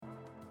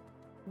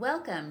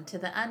Welcome to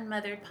the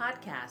Unmothered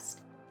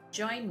Podcast.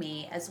 Join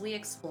me as we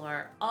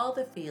explore all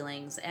the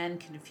feelings and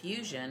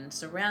confusion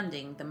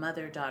surrounding the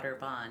mother-daughter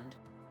bond.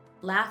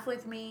 Laugh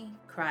with me,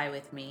 cry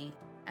with me,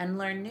 and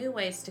learn new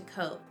ways to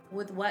cope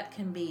with what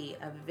can be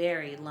a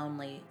very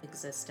lonely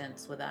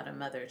existence without a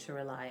mother to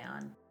rely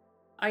on.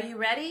 Are you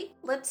ready?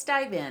 Let's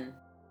dive in.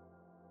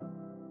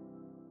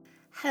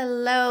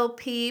 Hello,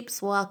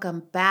 peeps.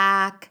 Welcome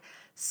back.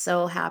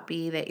 So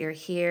happy that you're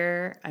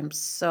here. I'm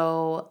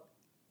so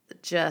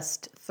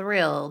just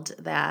thrilled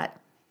that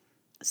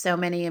so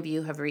many of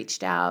you have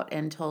reached out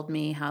and told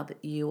me how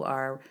you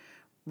are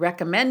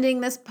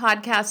recommending this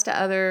podcast to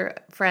other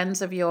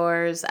friends of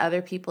yours,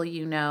 other people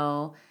you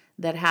know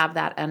that have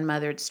that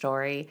unmothered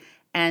story.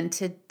 And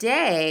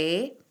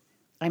today,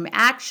 I'm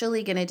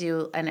actually going to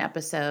do an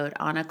episode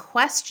on a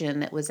question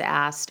that was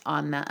asked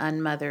on the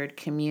unmothered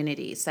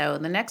community. So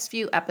the next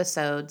few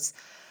episodes,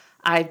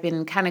 I've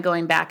been kind of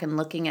going back and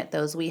looking at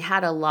those. We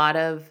had a lot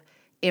of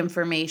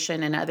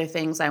information and other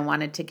things I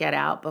wanted to get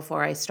out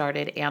before I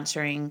started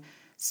answering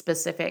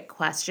specific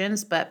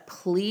questions, but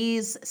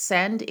please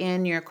send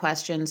in your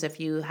questions if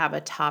you have a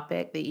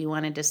topic that you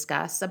want to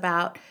discuss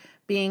about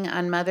being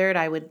unmothered.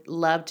 I would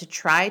love to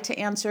try to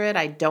answer it.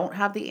 I don't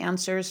have the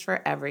answers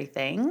for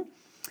everything,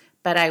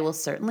 but I will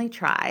certainly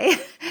try.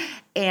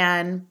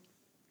 And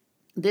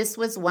this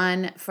was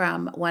one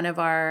from one of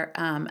our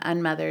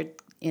unmothered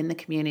in the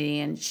community,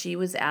 and she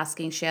was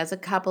asking, she has a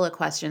couple of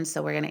questions,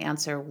 so we're going to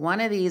answer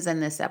one of these in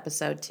this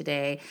episode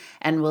today,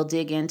 and we'll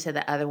dig into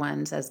the other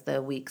ones as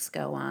the weeks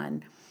go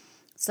on.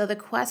 So the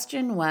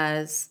question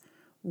was,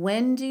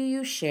 when do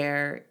you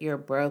share your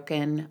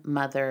broken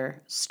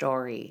mother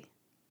story?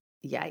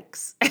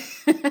 Yikes.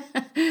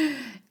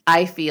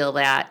 I feel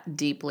that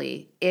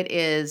deeply. It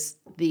is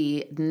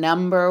the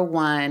number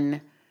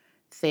one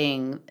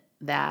thing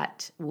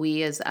that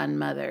we as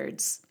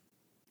unmothereds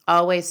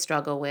always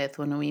struggle with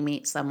when we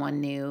meet someone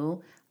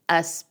new,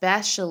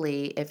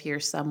 especially if you're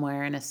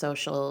somewhere in a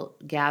social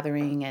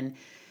gathering and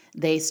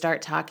they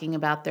start talking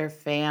about their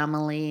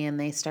family and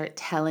they start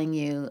telling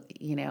you,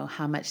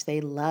 how much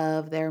they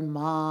love their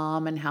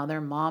mom and how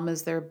their mom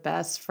is their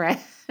best friend,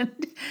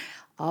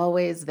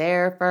 always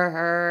there for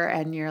her.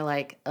 And you're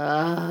like,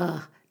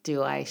 ugh,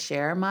 do I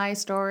share my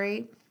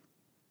story?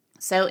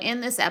 So in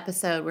this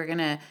episode, we're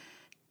going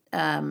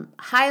to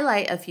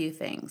highlight a few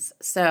things.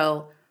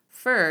 So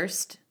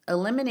first,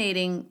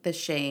 eliminating the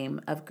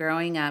shame of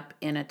growing up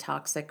in a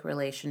toxic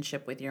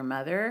relationship with your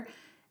mother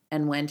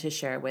and when to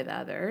share with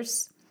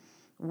others.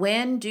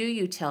 When do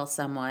you tell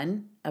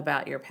someone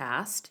about your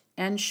past,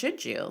 and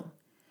should you?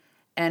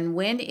 And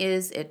when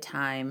is it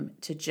time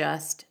to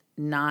just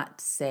not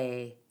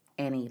say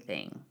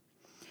anything?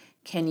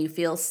 Can you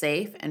feel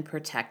safe and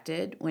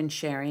protected when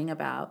sharing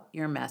about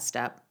your messed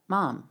up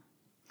mom?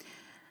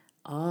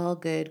 All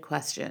good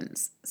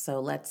questions. So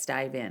let's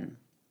dive in.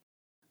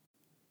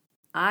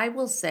 I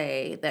will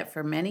say that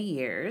for many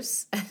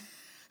years,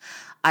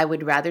 I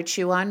would rather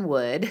chew on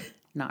wood,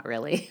 not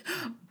really,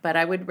 but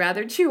I would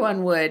rather chew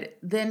on wood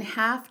than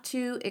have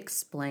to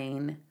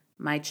explain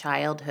my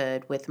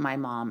childhood with my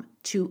mom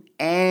to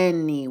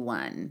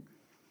anyone.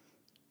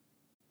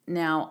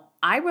 Now,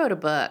 I wrote a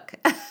book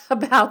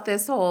about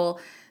this whole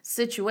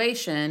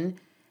situation,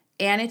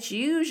 and it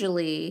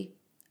usually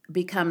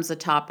becomes a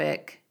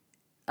topic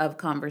of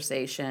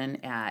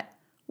conversation at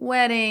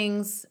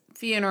weddings,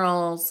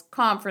 funerals,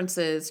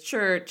 conferences,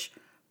 church,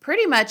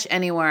 pretty much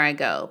anywhere I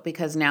go,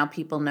 because now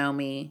people know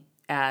me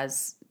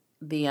as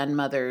the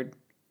unmothered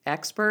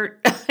expert.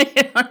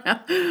 I don't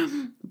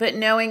know. But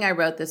knowing I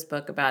wrote this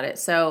book about it.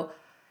 So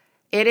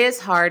it is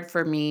hard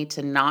for me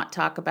to not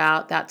talk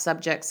about that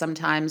subject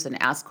sometimes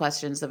and ask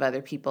questions of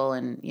other people.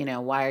 And,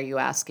 why are you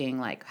asking?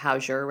 Like,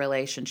 how's your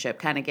relationship?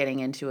 Kind of getting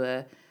into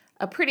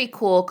a pretty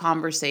cool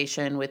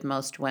conversation with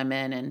most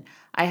women. And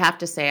I have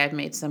to say, I've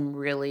made some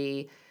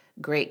really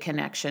great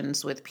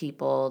connections with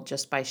people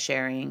just by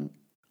sharing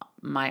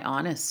my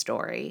honest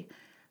story.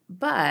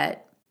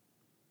 But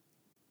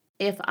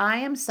if I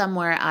am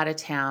somewhere out of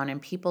town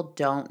and people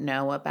don't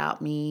know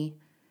about me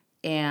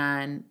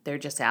and they're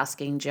just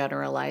asking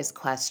generalized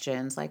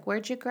questions like,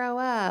 where'd you grow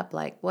up?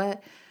 Like,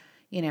 what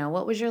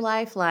was your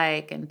life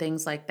like? And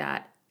things like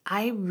that.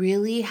 I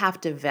really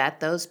have to vet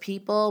those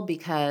people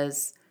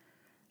because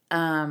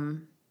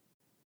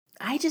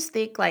I just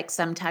think like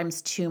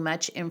sometimes too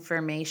much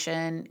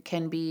information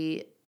can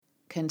be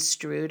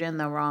construed in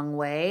the wrong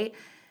way.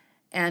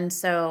 And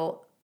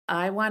so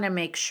I want to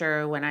make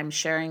sure when I'm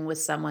sharing with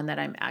someone that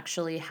I'm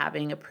actually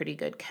having a pretty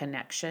good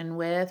connection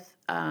with.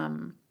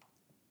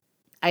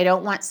 I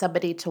don't want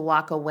somebody to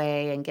walk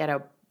away and get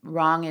a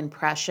wrong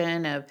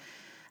impression of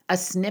a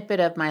snippet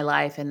of my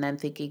life and then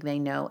thinking they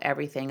know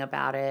everything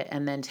about it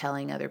and then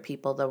telling other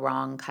people the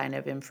wrong kind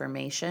of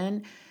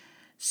information.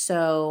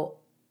 So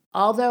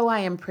although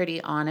I am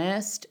pretty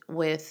honest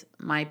with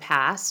my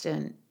past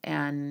and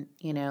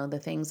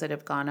the things that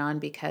have gone on,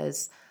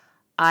 because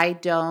I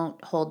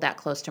don't hold that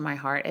close to my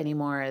heart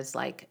anymore as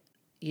like,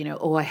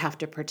 I have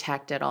to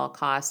protect at all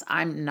costs.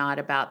 I'm not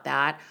about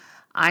that.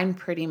 I'm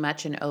pretty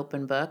much an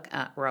open book,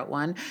 wrote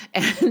one.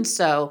 And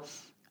so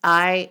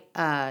I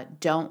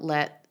don't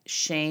let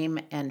shame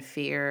and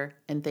fear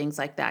and things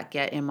like that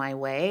get in my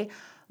way.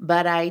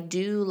 But I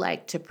do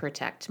like to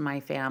protect my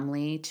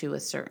family to a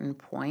certain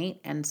point.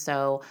 And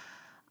so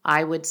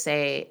I would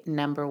say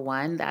number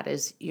one, that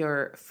is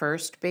your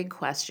first big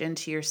question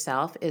to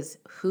yourself is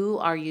who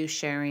are you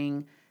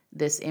sharing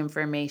this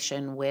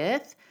information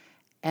with?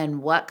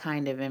 And what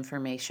kind of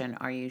information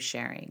are you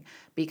sharing?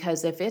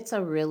 Because if it's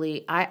a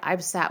really,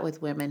 I've sat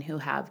with women who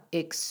have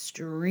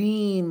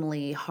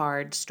extremely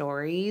hard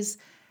stories,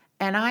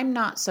 and I'm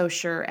not so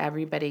sure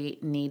everybody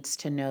needs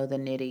to know the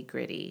nitty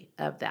gritty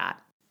of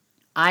that.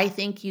 I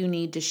think you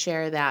need to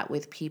share that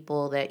with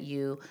people that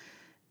you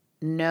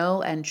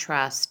know and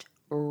trust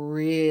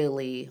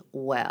really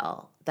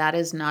well. That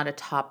is not a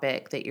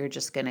topic that you're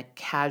just going to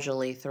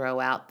casually throw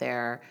out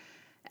there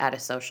at a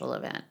social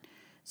event.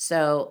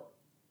 So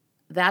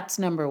that's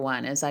number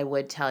one, is I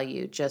would tell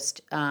you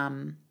just,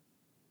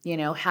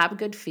 have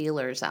good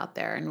feelers out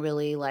there and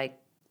really like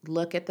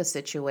look at the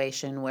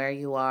situation where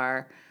you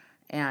are.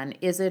 And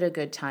is it a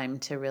good time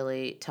to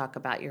really talk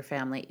about your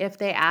family? If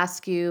they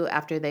ask you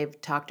after they've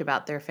talked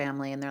about their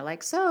family and they're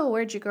like, so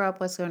where'd you grow up?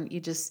 What's going on?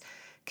 You just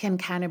can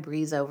kind of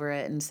breeze over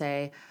it and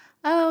say,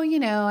 oh,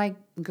 I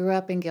grew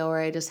up in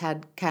Gilroy. I just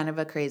had kind of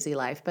a crazy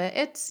life, but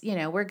it's,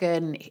 we're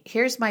good. And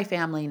here's my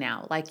family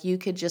now. Like you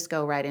could just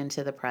go right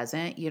into the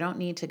present. You don't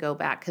need to go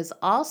back. Because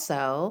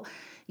also,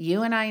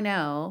 you and I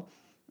know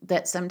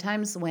that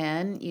sometimes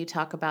when you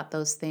talk about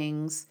those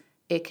things,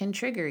 it can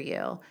trigger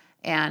you.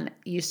 And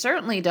you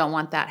certainly don't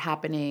want that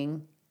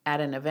happening at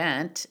an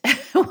event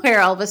where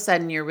all of a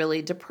sudden you're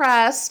really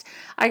depressed.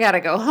 I got to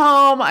go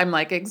home. I'm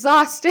like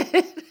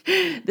exhausted.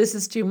 This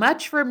is too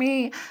much for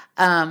me.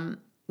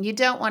 You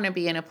don't want to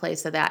be in a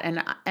place of that.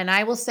 And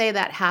I will say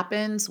that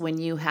happens when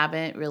you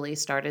haven't really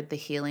started the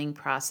healing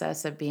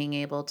process of being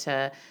able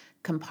to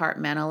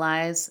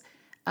compartmentalize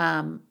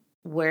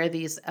where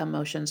these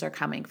emotions are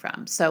coming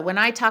from. So when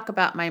I talk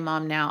about my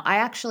mom now, I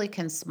actually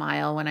can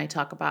smile when I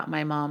talk about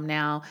my mom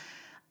now,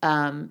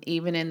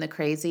 even in the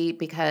crazy,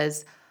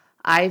 because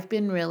I've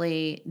been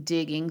really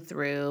digging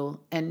through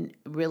and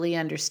really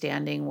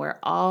understanding where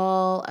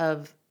all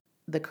of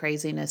the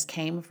craziness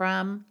came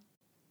from.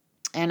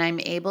 And I'm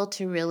able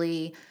to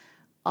really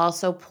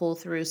also pull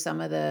through some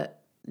of the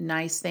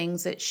nice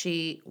things that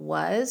she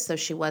was. So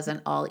she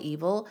wasn't all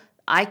evil.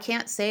 I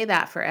can't say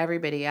that for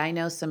everybody. I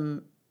know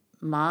some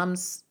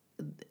moms,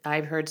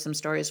 I've heard some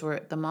stories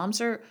where the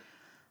moms are,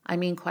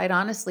 quite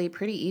honestly,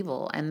 pretty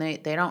evil, and they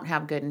don't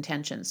have good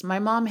intentions. My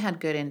mom had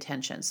good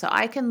intentions. So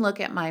I can look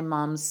at my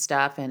mom's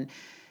stuff and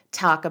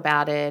talk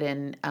about it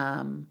and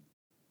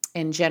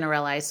in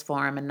generalized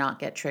form and not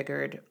get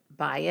triggered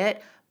by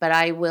it. But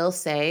I will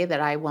say that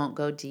I won't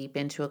go deep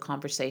into a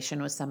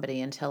conversation with somebody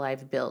until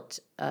I've built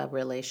a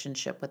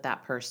relationship with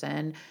that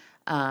person.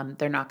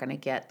 They're not going to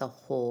get the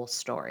whole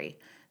story.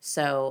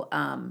 So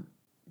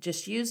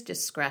just use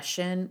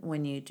discretion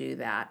when you do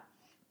that.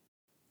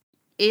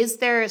 Is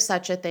there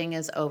such a thing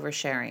as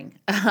oversharing?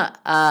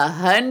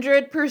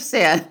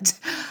 100%.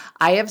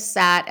 I have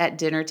sat at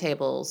dinner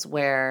tables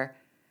where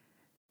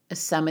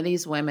some of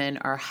these women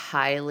are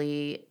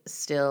highly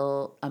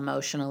still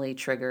emotionally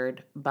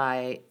triggered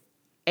by,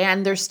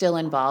 and they're still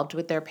involved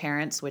with their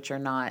parents, which are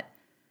not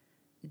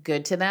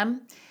good to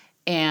them.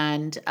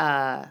 And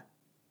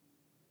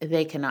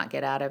they cannot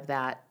get out of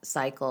that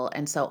cycle.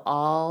 And so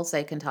all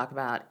they can talk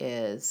about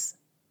is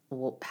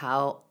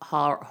how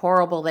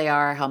horrible they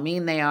are, how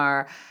mean they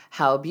are,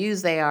 how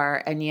abused they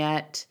are. And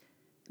yet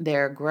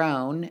they're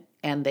grown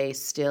and they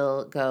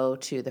still go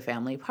to the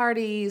family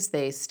parties.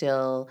 They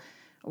still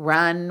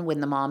run when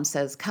the mom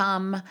says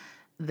come.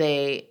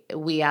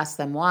 We ask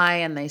them why,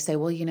 and they say,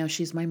 well,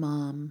 she's my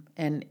mom.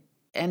 And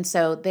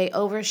so they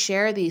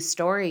overshare these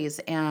stories,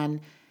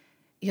 and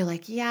you're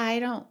like, yeah, I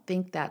don't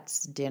think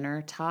that's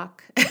dinner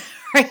talk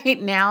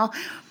right now.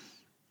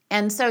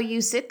 And so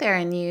you sit there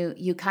and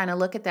you kind of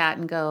look at that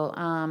and go,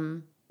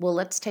 well,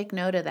 let's take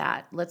note of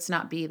that. Let's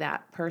not be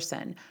that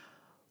person.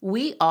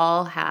 We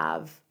all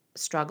have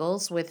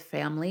struggles with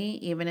family,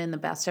 even in the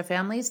best of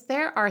families.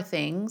 There are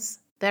things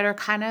that are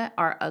kind of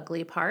our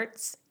ugly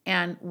parts,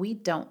 and we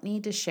don't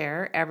need to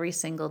share every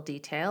single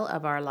detail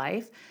of our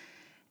life.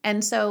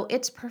 And so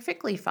it's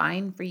perfectly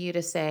fine for you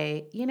to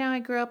say, I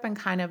grew up in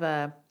kind of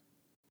a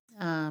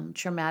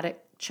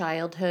traumatic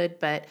childhood,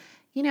 but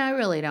I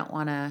really don't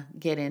want to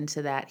get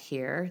into that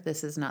here.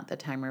 This is not the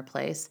time or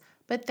place.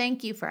 But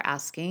thank you for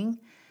asking.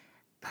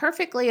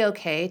 Perfectly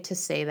okay to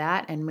say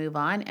that and move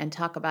on and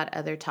talk about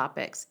other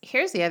topics.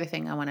 Here's the other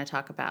thing I want to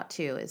talk about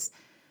too is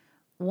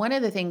one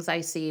of the things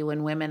I see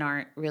when women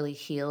aren't really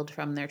healed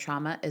from their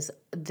trauma is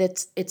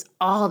that it's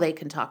all they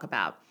can talk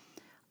about.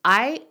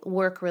 I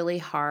work really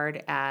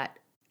hard at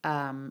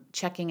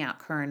checking out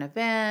current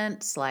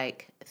events,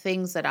 like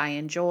things that I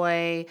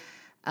enjoy,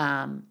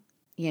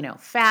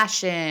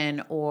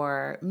 fashion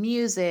or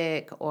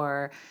music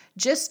or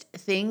just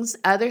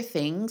other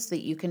things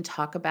that you can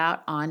talk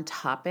about on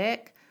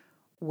topic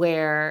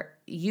where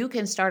you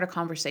can start a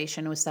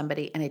conversation with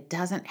somebody and it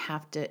doesn't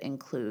have to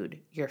include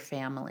your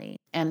family.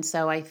 And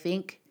so I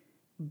think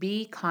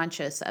be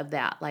conscious of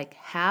that. Like,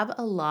 have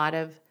a lot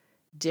of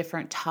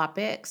different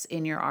topics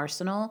in your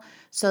arsenal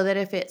so that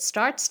if it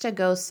starts to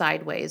go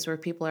sideways where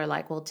people are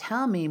like, well,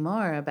 tell me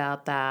more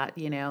about that,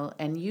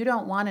 and you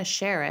don't want to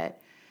share it,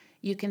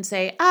 you can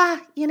say,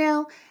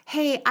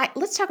 hey,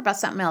 let's talk about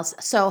something else.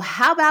 So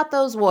how about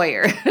those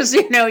warriors?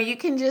 You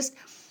can just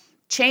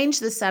change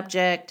the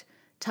subject,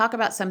 talk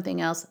about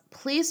something else.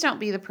 Please don't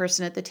be the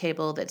person at the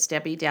table that's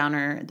Debbie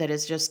Downer, that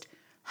is just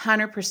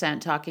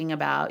 100% talking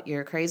about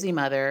your crazy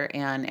mother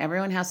and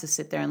everyone has to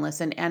sit there and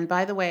listen. And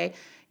by the way,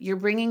 you're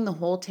bringing the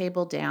whole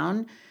table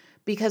down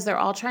because they're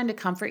all trying to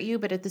comfort you,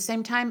 but at the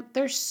same time,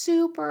 they're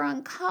super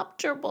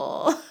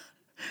uncomfortable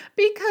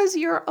because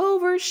you're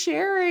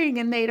oversharing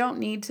and they don't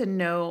need to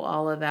know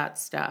all of that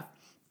stuff.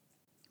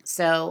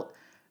 So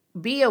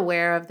be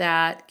aware of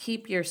that.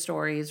 Keep your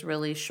stories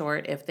really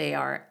short if they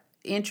are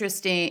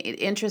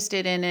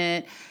interested in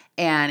it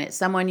and it's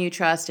someone you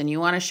trust and you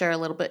want to share a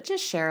little bit,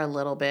 just share a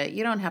little bit.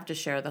 You don't have to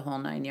share the whole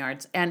 9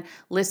 yards. And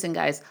listen,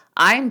 guys,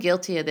 I'm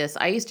guilty of this.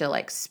 I used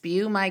to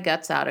spew my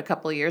guts out a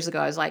couple of years ago.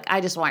 I was like, I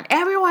just want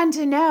everyone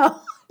to know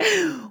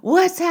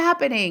what's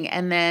happening.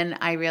 And then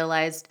I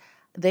realized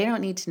they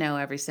don't need to know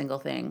every single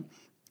thing.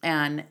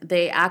 And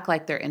they act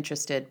like they're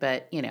interested,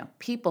 but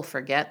people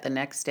forget the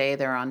next day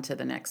they're on to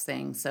the next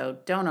thing. So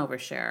don't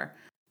overshare.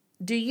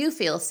 Do you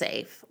feel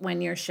safe when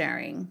you're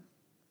sharing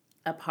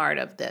a part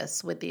of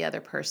this with the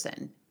other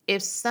person?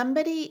 If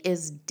somebody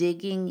is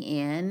digging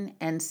in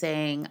and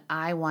saying,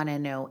 I want to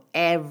know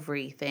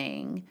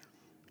everything,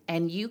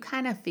 and you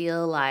kind of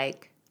feel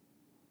like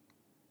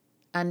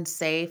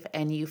unsafe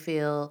and you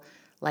feel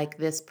like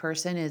this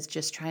person is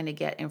just trying to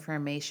get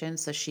information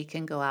so she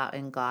can go out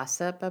and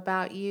gossip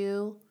about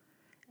you,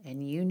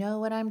 and you know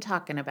what I'm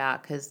talking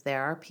about because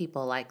there are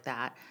people like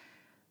that,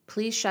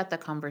 please shut the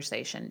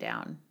conversation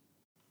down.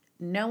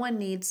 No one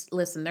needs,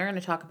 listen, they're going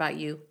to talk about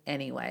you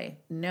anyway.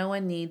 No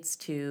one needs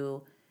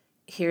to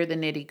hear the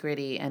nitty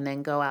gritty and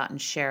then go out and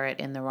share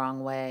it in the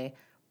wrong way,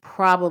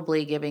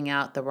 probably giving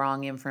out the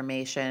wrong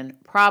information,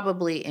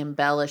 probably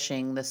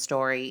embellishing the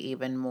story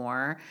even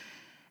more.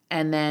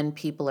 And then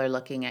people are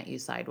looking at you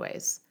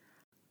sideways.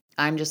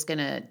 I'm just going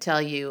to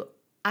tell you,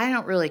 I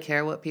don't really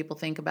care what people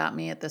think about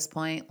me at this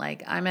point.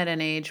 I'm at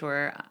an age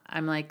where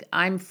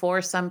I'm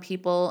for some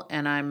people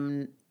and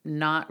I'm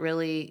not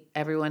really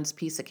everyone's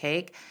piece of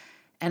cake.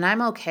 And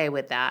I'm okay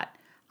with that.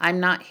 I'm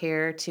not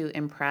here to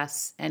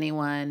impress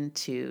anyone,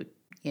 to,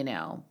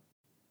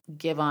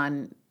 give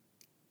on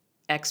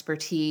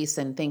expertise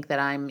and think that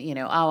I'm,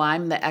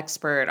 I'm the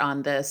expert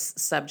on this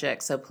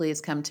subject, so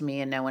please come to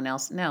me and no one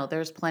else. No,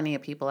 there's plenty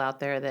of people out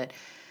there that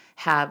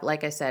have,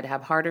 like I said,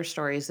 have harder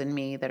stories than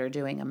me that are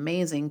doing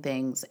amazing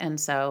things. And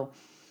so,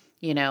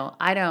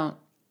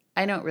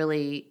 I don't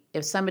really,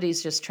 if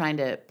somebody's just trying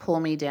to pull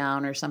me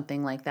down or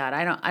something like that,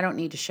 I don't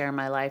need to share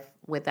my life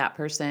with that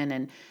person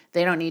and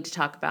they don't need to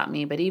talk about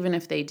me. But even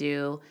if they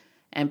do,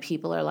 and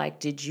people are like,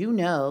 did you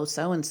know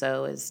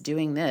so-and-so is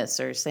doing this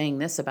or saying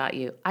this about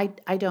you? I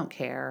don't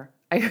care.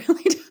 I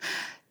really don't.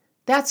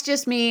 That's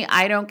just me.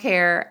 I don't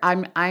care.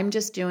 I'm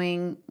just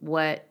doing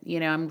what,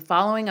 I'm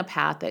following a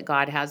path that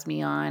God has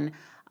me on.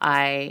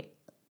 I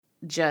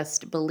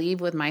just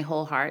believe with my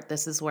whole heart,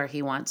 this is where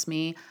he wants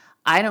me.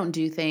 I don't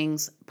do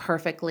things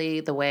perfectly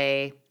the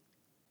way,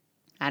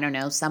 I don't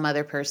know, some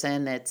other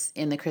person that's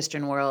in the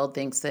Christian world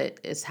thinks that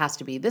it has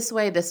to be this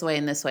way,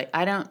 and this way.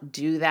 I don't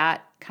do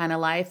that kind of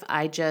life.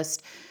 I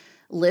just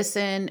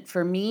listen.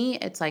 For me,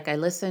 it's like I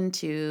listen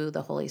to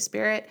the Holy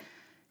Spirit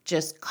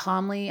just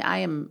calmly. I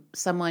am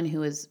someone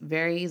who is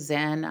very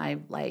zen. I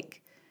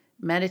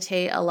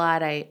meditate a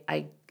lot.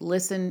 I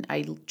listen.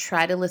 I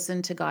try to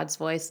listen to God's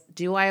voice.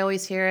 Do I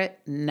always hear it?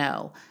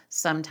 No.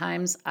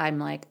 Sometimes I'm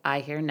like, I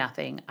hear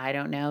nothing. I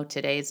don't know.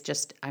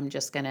 I'm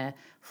just going to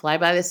fly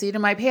by the seat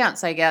of my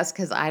pants, I guess,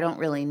 because I don't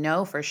really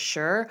know for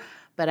sure.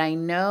 But I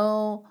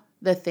know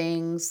the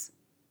things,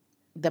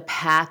 the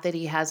path that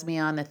he has me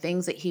on, the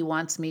things that he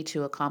wants me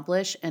to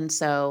accomplish. And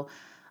so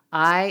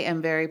I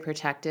am very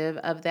protective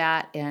of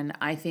that. And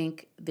I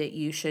think that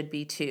you should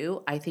be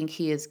too. I think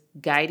he is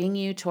guiding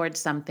you towards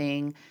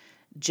something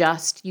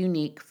just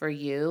unique for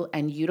you.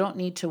 And you don't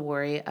need to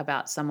worry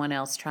about someone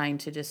else trying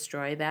to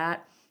destroy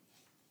that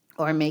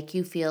or make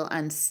you feel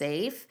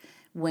unsafe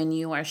when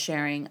you are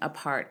sharing a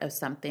part of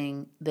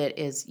something that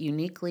is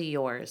uniquely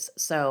yours.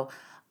 So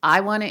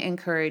I want to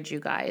encourage you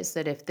guys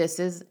that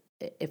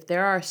if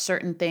there are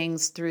certain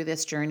things through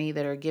this journey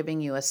that are giving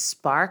you a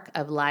spark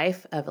of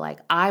life of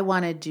I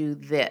want to do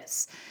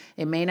this.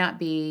 It may not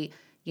be,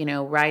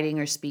 writing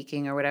or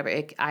speaking or whatever.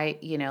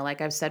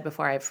 Like I've said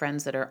before, I have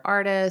friends that are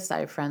artists. I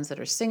have friends that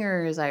are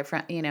singers. I have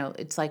friends,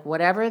 it's like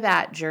whatever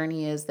that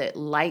journey is that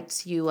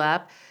lights you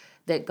up,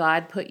 that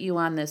God put you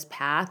on this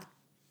path,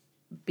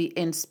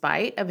 in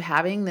spite of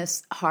having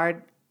this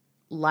hard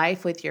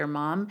life with your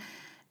mom.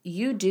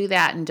 You do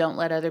that and don't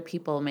let other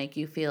people make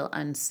you feel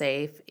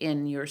unsafe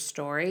in your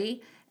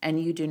story and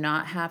you do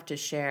not have to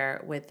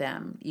share with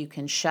them. You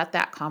can shut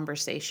that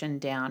conversation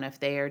down if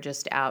they are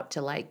just out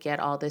to like get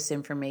all this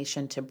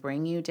information to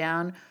bring you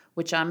down,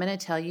 which I'm going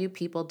to tell you,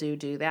 people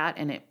do that,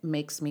 and it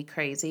makes me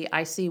crazy.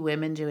 I see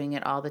women doing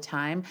it all the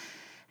time.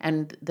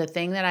 And the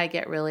thing that I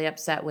get really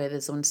upset with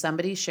is when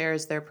somebody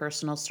shares their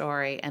personal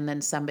story and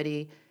then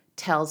somebody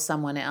tells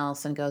someone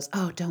else and goes,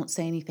 "Oh, don't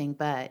say anything,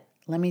 but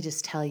let me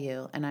just tell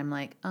you." And I'm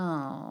like,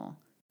 "Oh,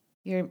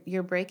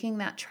 you're breaking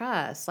that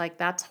trust. Like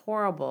that's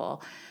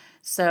horrible."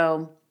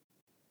 So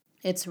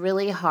it's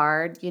really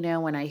hard,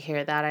 when I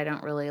hear that. I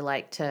don't really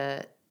like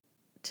to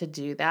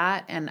do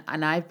that, and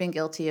I've been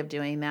guilty of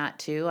doing that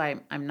too.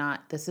 I'm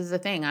not. This is the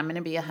thing. I'm going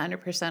to be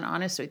 100%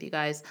 honest with you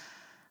guys.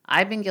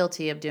 I've been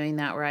guilty of doing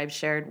that where I've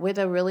shared with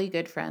a really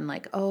good friend,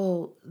 like,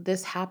 "Oh,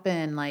 this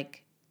happened.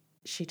 Like,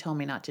 she told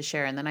me not to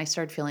share." And then I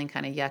started feeling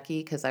kind of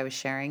yucky because I was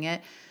sharing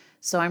it.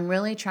 So I'm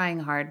really trying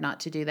hard not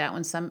to do that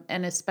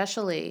and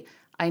especially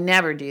I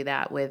never do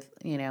that with,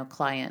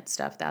 client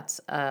stuff. That's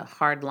a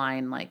hard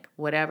line. Like,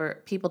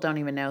 whatever, people don't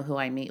even know who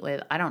I meet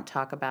with. I don't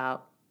talk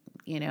about,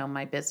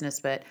 my business,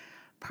 but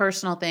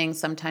personal things.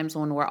 Sometimes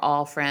when we're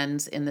all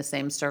friends in the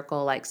same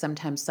circle, like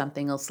sometimes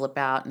something will slip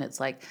out and it's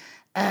like,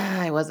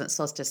 I wasn't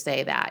supposed to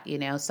say that,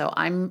 So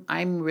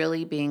I'm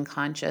really being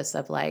conscious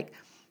of like,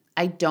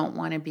 I don't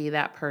want to be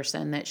that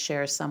person that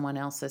shares someone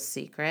else's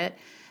secret.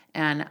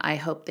 And I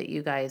hope that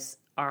you guys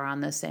are on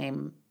the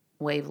same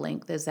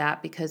wavelength as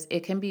that, because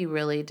it can be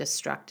really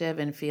destructive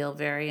and feel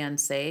very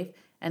unsafe.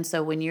 And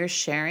so when you're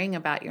sharing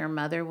about your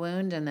mother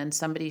wound and then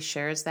somebody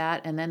shares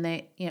that and then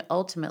they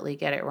ultimately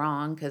get it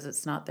wrong because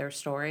it's not their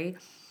story,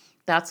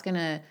 that's going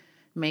to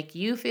make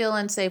you feel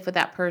unsafe with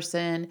that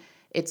person.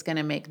 It's going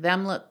to make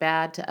them look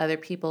bad to other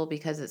people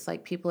because it's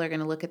like people are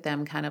going to look at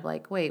them kind of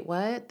like, "Wait,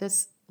 what?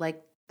 This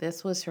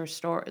was her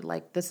story.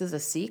 Like, this is a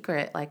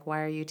secret. Like,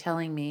 why are you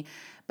telling me?"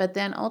 But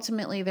then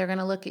ultimately, they're going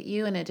to look at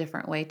you in a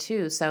different way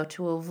too. So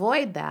to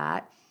avoid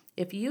that,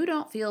 if you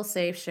don't feel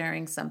safe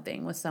sharing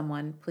something with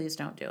someone, please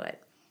don't do it.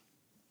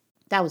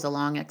 That was a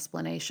long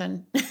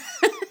explanation,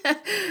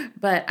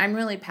 but I'm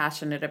really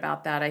passionate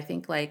about that. I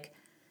think like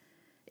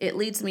it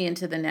leads me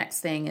into the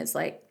next thing is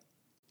like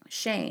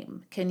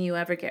shame. Can you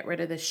ever get rid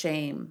of the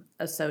shame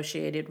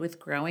associated with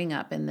growing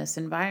up in this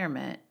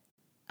environment?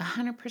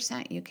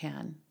 100% you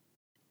can.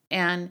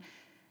 And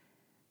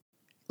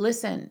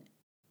listen,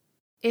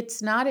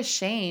 it's not a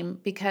shame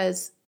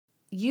because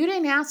you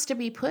didn't ask to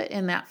be put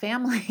in that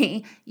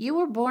family. You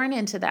were born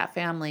into that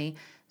family.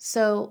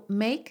 So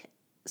make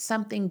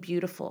something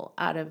beautiful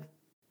out of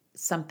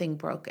something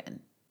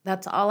broken.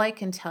 That's all I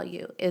can tell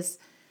you is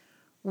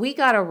we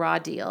got a raw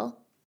deal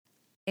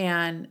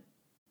and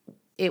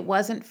it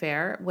wasn't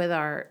fair with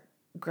our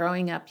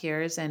growing up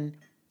years, and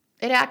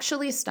it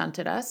actually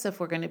stunted us, if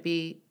we're going to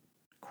be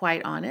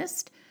quite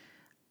honest.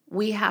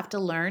 We have to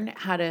learn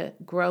how to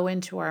grow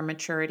into our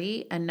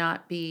maturity and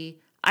not be,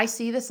 I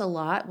see this a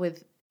lot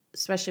with,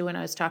 especially when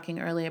I was talking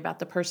earlier about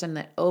the person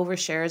that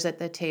overshares at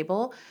the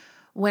table.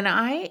 When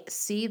I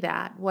see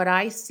that, what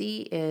I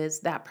see is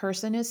that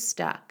person is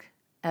stuck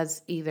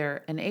as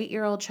either an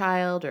 8-year-old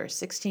child or a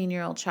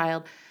 16-year-old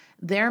child.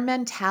 Their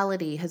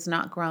mentality has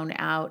not grown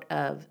out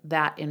of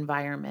that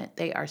environment.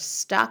 They are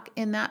stuck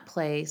in that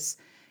place.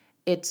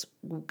 It's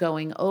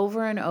going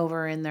over and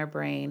over in their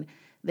brain.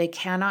 They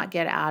cannot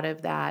get out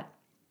of that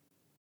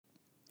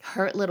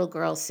hurt little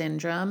girl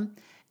syndrome.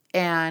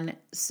 And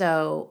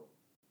so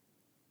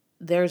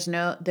there's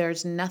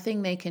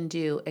nothing they can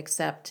do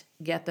except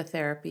get the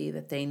therapy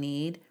that they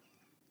need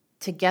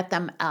to get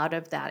them out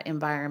of that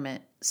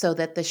environment so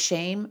that the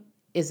shame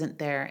isn't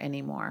there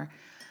anymore.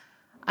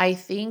 I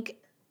think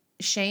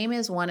shame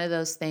is one of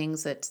those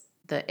things that's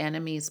the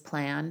enemy's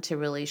plan to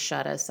really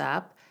shut us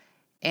up.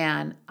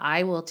 And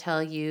I will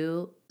tell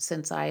you,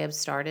 since I have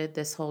started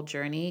this whole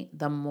journey,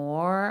 the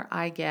more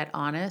I get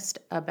honest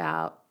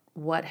about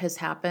what has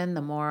happened,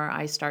 the more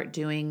I start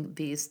doing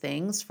these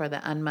things for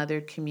the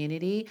unmothered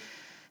community,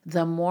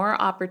 the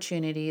more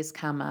opportunities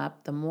come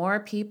up, the more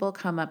people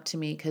come up to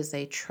me because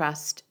they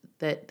trust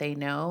that they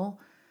know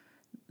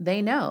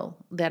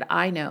that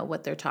I know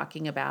what they're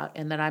talking about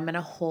and that I'm going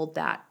to hold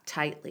that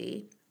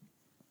tightly.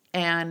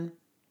 And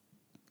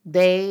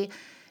they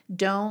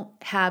don't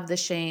have the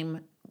shame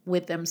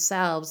with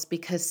themselves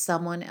because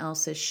someone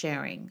else is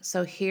sharing.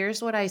 So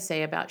here's what I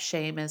say about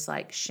shame is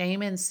like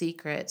shame and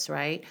secrets,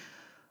 right?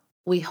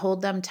 We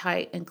hold them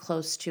tight and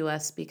close to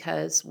us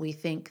because we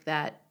think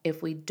that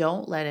if we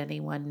don't let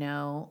anyone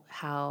know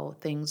how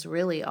things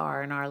really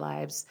are in our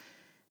lives,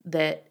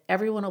 that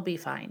everyone will be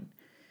fine.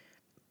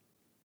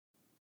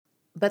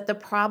 But the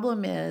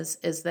problem is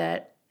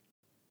that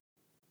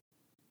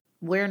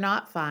we're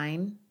not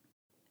fine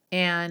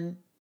and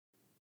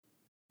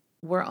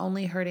we're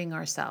only hurting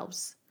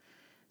ourselves.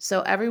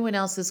 So everyone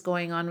else is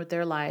going on with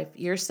their life.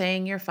 You're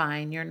saying you're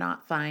fine. You're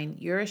not fine.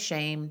 You're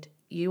ashamed.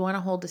 You want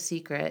to hold a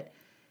secret.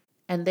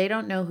 And they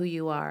don't know who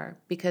you are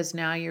because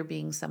now you're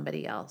being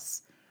somebody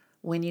else.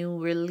 When you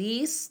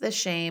release the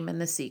shame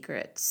and the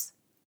secrets,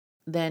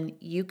 then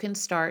you can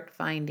start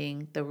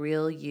finding the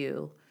real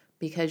you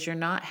because you're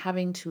not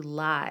having to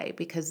lie,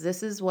 because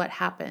this is what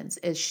happens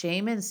is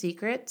shame and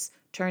secrets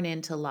turn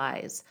into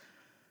lies.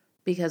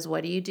 Because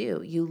what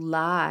do? You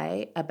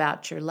lie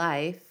about your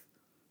life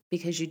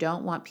because you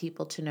don't want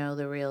people to know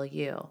the real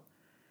you.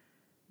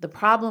 The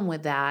problem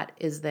with that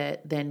is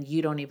that then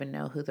you don't even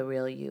know who the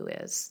real you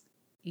is.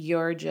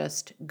 You're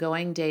just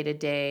going day to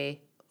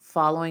day,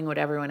 following what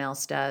everyone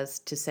else does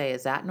to say,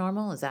 is that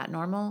normal? Is that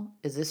normal?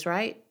 Is this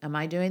right? Am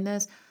I doing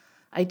this?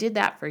 I did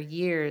that for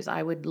years.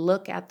 I would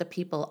look at the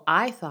people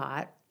I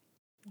thought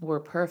were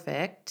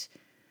perfect,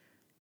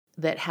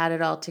 that had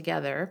it all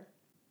together,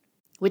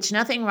 which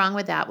nothing wrong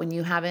with that when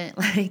you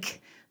haven't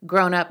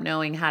grown up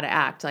knowing how to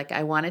act.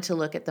 I wanted to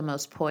look at the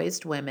most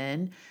poised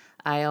women.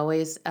 I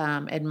always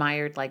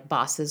admired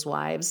bosses'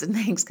 wives and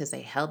things because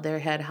they held their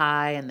head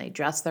high and they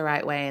dressed the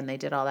right way and they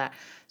did all that.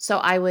 So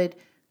I would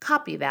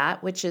copy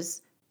that, which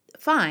is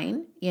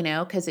fine,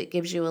 because it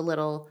gives you a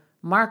little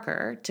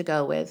marker to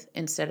go with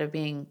instead of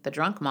being the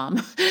drunk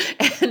mom.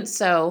 And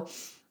so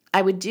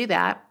I would do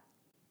that.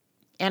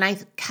 And I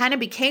kind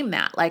of became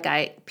that.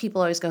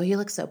 People always go, you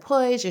look so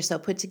poised, you're so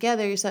put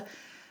together,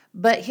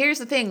 but here's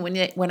the thing,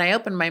 when I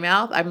open my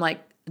mouth, I'm like,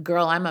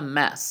 girl, I'm a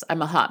mess.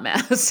 I'm a hot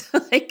mess.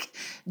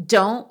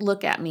 Don't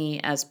look at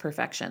me as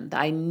perfection.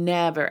 I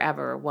never,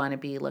 ever want to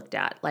be looked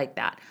at like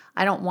that.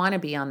 I don't want to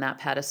be on that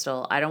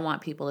pedestal. I don't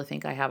want people to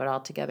think I have it all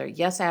together.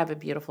 Yes, I have a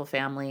beautiful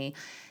family.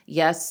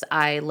 Yes,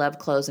 I love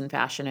clothes and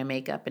fashion and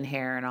makeup and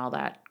hair and all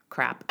that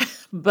crap.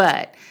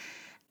 But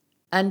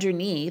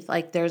underneath,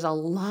 there's a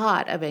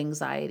lot of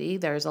anxiety,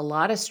 there's a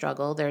lot of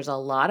struggle, there's a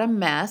lot of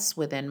mess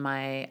within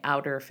my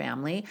outer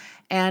family.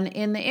 And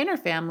in the inner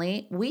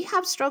family, we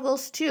have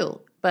struggles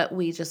too, but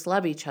we just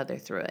love each other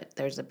through it.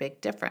 There's a big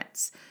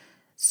difference.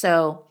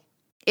 So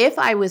if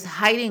I was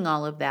hiding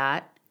all of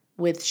that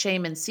with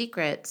shame and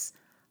secrets,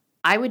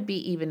 I would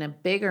be even a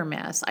bigger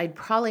mess. I'd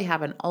probably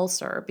have an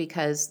ulcer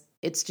because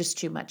it's just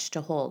too much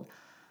to hold.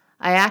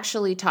 I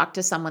actually talked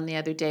to someone the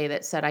other day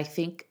that said, I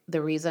think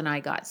the reason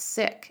I got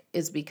sick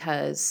is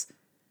because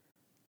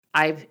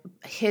I've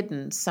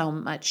hidden so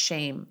much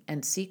shame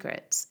and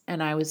secrets.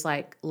 And I was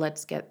like,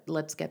 let's get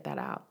that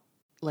out.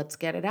 Let's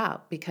get it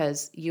out,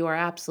 because you are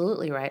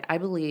absolutely right. I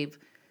believe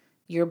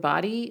your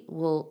body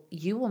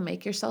you will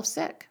make yourself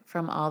sick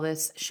from all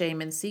this shame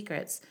and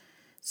secrets.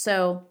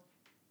 So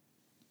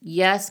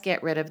yes,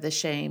 get rid of the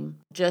shame.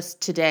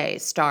 Just today,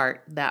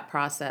 start that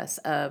process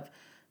of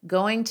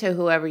going to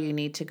whoever you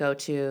need to go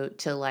to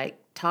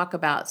talk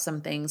about some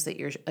things that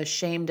you're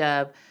ashamed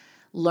of.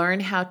 Learn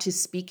how to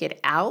speak it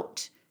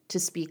out, to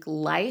speak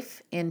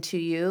life into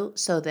you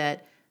so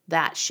that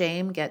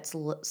shame gets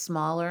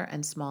smaller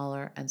and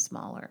smaller and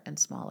smaller and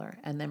smaller.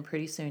 And then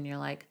pretty soon you're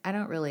like, I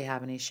don't really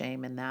have any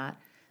shame in that.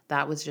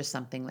 That was just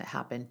something that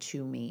happened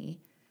to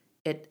me.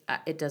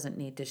 It doesn't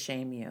need to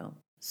shame you.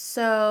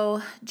 So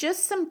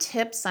just some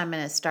tips. I'm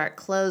going to start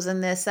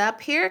closing this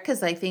up here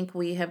because I think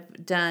we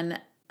have done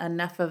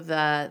enough of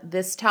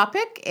this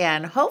topic,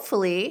 and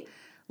hopefully,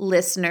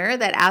 listener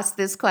that asked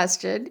this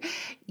question,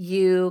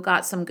 you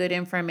got some good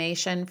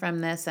information from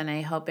this, and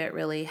I hope it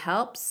really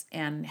helps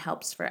and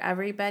helps for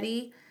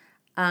everybody.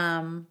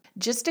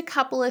 Just a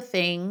couple of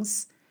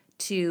things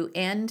to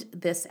end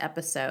this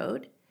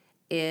episode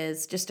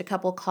is just a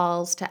couple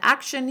calls to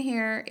action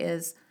here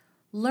is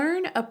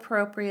learn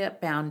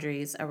appropriate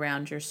boundaries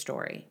around your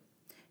story.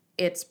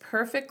 It's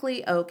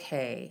perfectly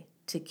okay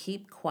to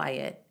keep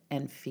quiet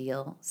and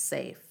feel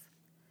safe.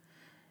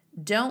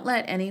 Don't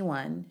let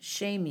anyone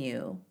shame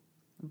you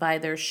by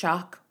their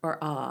shock or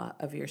awe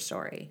of your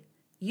story.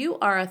 You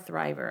are a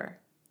thriver,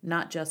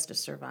 not just a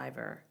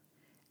survivor.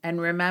 And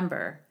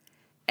remember,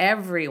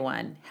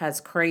 everyone has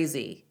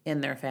crazy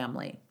in their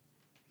family.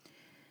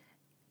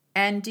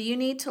 And do you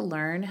need to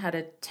learn how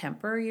to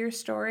temper your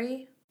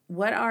story?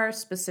 What are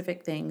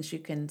specific things you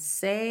can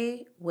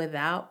say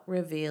without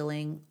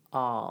revealing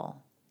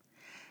all?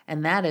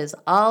 And that is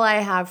all I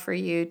have for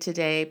you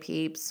today,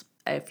 peeps.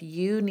 If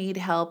you need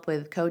help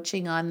with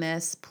coaching on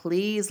this,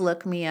 please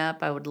look me up.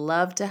 I would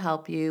love to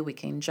help you. We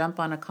can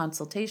jump on a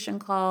consultation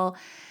call.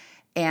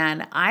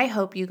 And I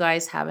hope you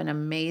guys have an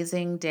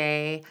amazing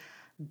day.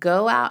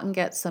 Go out and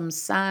get some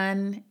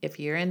sun. If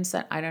you're in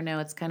sun, I don't know,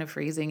 it's kind of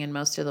freezing in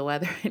most of the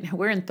weather.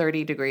 We're in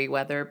 30-degree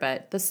weather,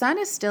 but the sun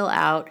is still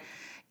out.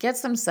 Get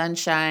some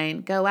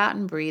sunshine. Go out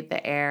and breathe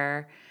the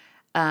air.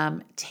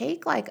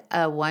 Take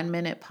a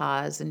 1-minute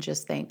pause and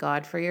just thank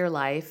God for your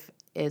life,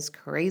 as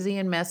crazy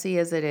and messy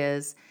as it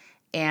is,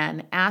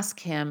 and ask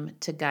Him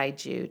to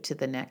guide you to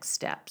the next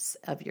steps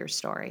of your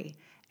story.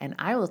 And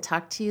I will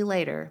talk to you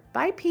later.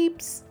 Bye,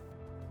 peeps.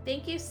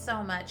 Thank you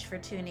so much for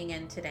tuning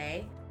in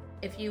today.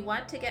 If you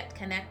want to get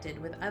connected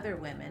with other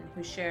women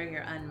who share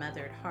your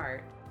unmothered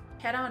heart,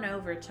 head on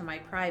over to my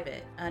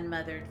private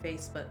Unmothered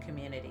Facebook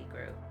community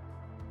group.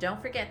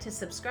 Don't forget to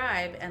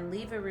subscribe and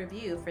leave a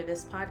review for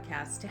this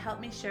podcast to help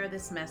me share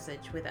this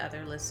message with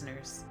other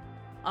listeners.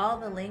 All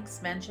the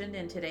links mentioned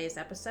in today's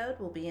episode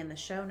will be in the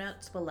show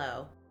notes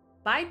below.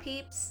 Bye,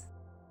 peeps!